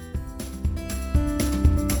podcast.